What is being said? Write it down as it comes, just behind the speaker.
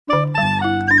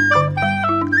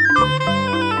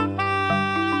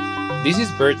This is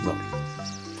BirdNote.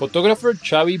 Photographer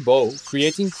Xavi Bow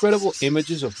creates incredible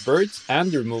images of birds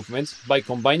and their movements by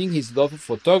combining his love of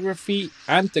photography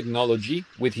and technology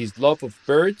with his love of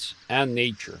birds and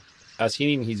nature, as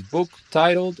seen in his book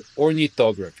titled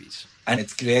Ornithographies. And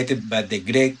it's created by the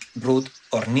Greek root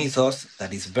ornithos,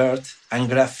 that is bird, and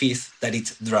graphes, that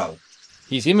is draw.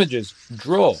 His images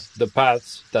draw the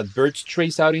paths that birds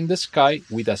trace out in the sky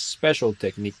with a special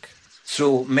technique.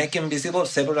 Through making visible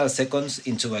several seconds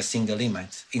into a single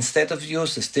image. Instead of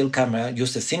use a still camera,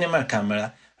 use a cinema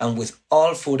camera, and with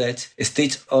all footage,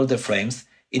 stitch all the frames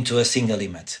into a single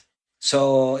image.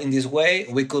 So in this way,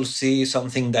 we could see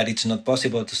something that it's not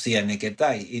possible to see a naked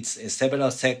eye. It's several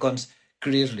seconds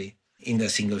clearly in the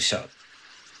single shot.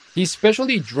 He's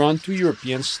especially drawn to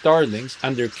European starlings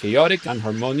and their chaotic and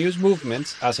harmonious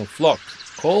movements as a flock,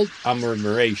 called a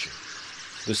murmuration.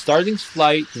 The starlings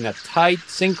fly in a tight,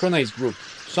 synchronized group,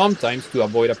 sometimes to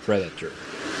avoid a predator.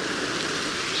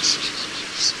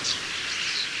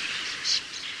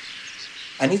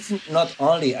 And it's not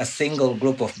only a single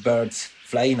group of birds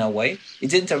flying away,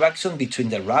 it's the interaction between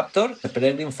the raptor, the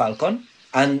peregrine falcon,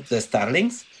 and the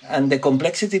starlings, and the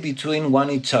complexity between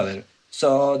one each other.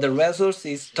 So the result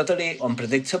is totally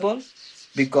unpredictable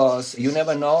because you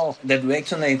never know the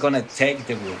direction they're going to take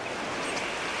the group.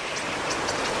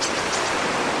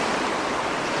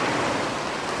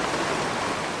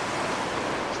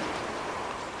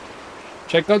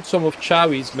 Check out some of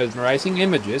Xavi's mesmerizing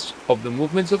images of the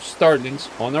movements of starlings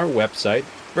on our website,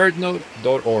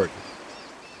 birdnote.org.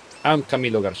 I'm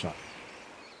Camilo Garzón.